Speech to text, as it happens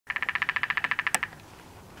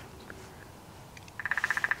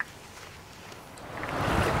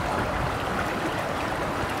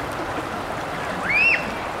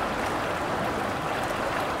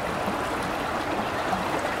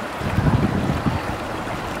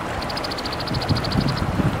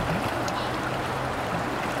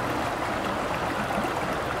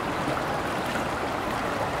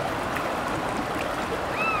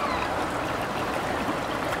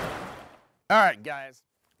All right, guys,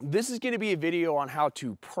 this is going to be a video on how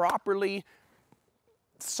to properly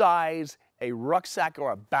size a rucksack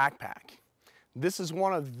or a backpack. This is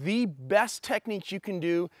one of the best techniques you can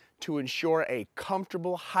do to ensure a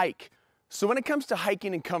comfortable hike. So when it comes to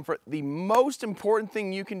hiking and comfort, the most important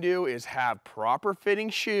thing you can do is have proper fitting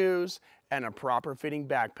shoes and a proper fitting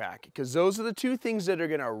backpack, because those are the two things that are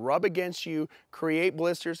going to rub against you, create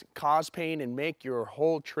blisters, cause pain, and make your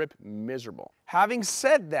whole trip miserable. Having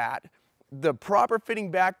said that, the proper fitting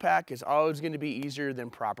backpack is always going to be easier than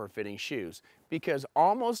proper fitting shoes, because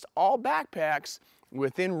almost all backpacks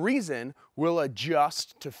within reason will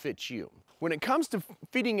adjust to fit you. When it comes to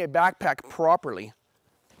fitting a backpack properly,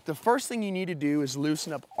 the first thing you need to do is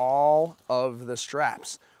loosen up all of the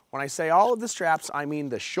straps. When I say all of the straps, I mean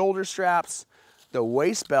the shoulder straps, the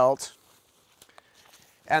waist belt,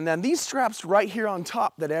 and then these straps right here on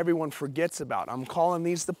top that everyone forgets about. I'm calling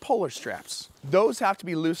these the puller straps. Those have to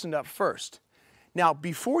be loosened up first. Now,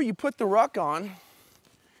 before you put the ruck on,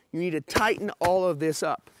 you need to tighten all of this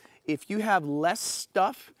up. If you have less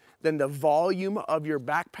stuff than the volume of your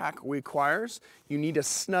backpack requires, you need to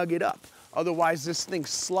snug it up. Otherwise, this thing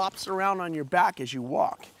slops around on your back as you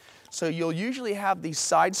walk. So you'll usually have these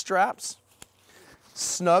side straps,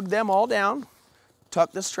 snug them all down,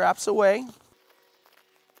 tuck the straps away.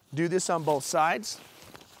 Do this on both sides.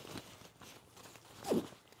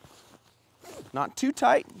 Not too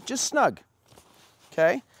tight, just snug,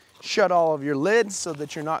 okay? Shut all of your lids so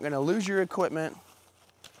that you're not gonna lose your equipment.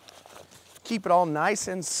 Keep it all nice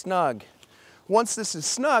and snug. Once this is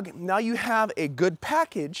snug, now you have a good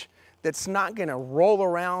package that's not gonna roll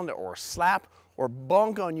around or slap or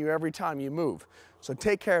bunk on you every time you move. So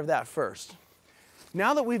take care of that first.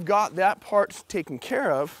 Now that we've got that part taken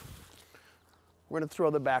care of, we're gonna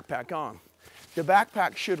throw the backpack on. The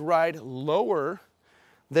backpack should ride lower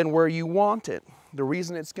than where you want it. The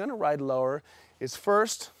reason it's gonna ride lower is,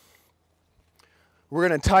 first, we're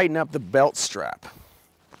gonna tighten up the belt strap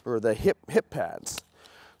or the hip pads.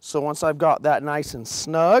 So once I've got that nice and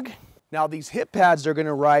snug, now these hip pads are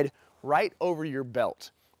gonna ride right over your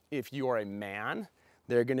belt. If you are a man,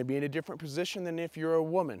 they're gonna be in a different position than if you're a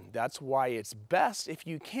woman. That's why it's best, if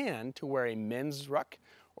you can, to wear a men's ruck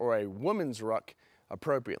or a woman's ruck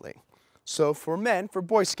appropriately. So for men, for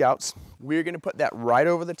Boy Scouts, we're gonna put that right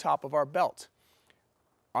over the top of our belt.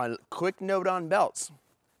 A quick note on belts: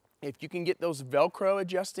 if you can get those Velcro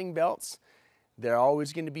adjusting belts, they're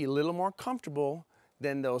always gonna be a little more comfortable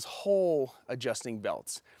than those hole adjusting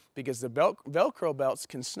belts, because the Velcro belts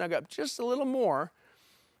can snug up just a little more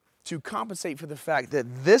to compensate for the fact that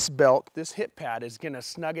this belt, this hip pad, is gonna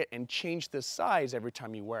snug it and change the size every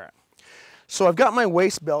time you wear it. So I've got my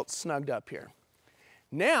waist belt snugged up here.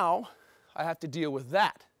 Now I have to deal with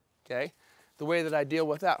that, okay? The way that I deal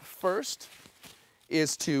with that first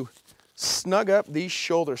is to snug up these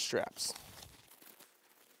shoulder straps.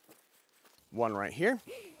 One right here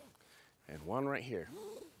and one right here.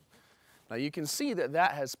 Now you can see that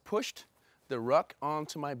that has pushed the ruck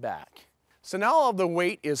onto my back. So now all of the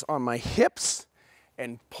weight is on my hips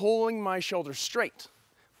and pulling my shoulders straight,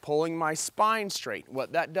 pulling my spine straight.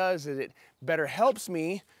 What that does is it better helps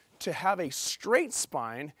me to have a straight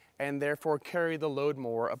spine and therefore carry the load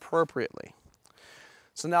more appropriately.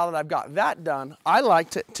 So now that I've got that done, I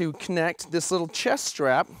like to connect this little chest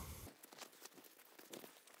strap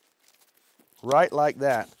right like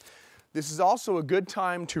that. This is also a good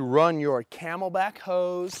time to run your Camelback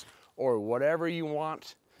hose or whatever you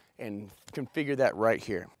want and configure that right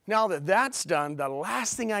here. Now that that's done, the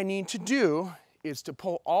last thing I need to do is to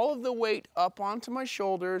pull all of the weight up onto my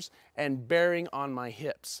shoulders and bearing on my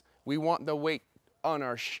hips. We want the weight on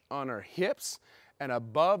our hips and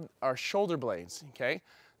above our shoulder blades, okay?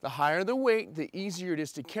 The higher the weight, the easier it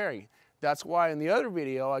is to carry. That's why in the other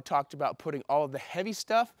video I talked about putting all of the heavy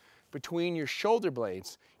stuff between your shoulder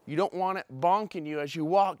blades. You don't want it bonking you as you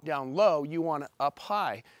walk down low, you want it up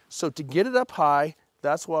high. So to get it up high,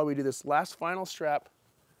 that's why we do this last final strap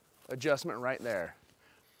adjustment right there.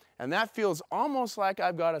 And that feels almost like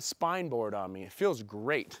I've got a spine board on me. It feels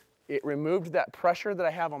great. It removed that pressure that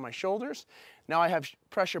I have on my shoulders. Now I have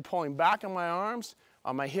pressure pulling back on my arms,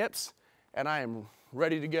 on my hips, and I am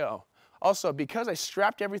ready to go. Also, because I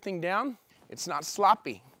strapped everything down, it's not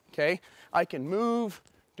sloppy, okay? I can move,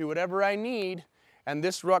 do whatever I need, and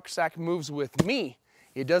this rucksack moves with me.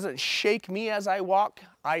 It doesn't shake me as I walk,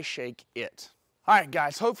 I shake it. All right,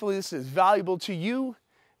 guys, hopefully this is valuable to you.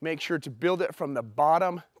 Make sure to build it from the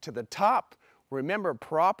bottom to the top. Remember,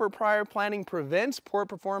 proper prior planning prevents poor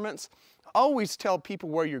performance. Always tell people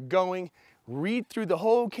where you're going. Read through the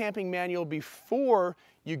whole camping manual before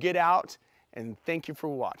you get out, and thank you for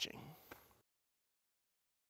watching.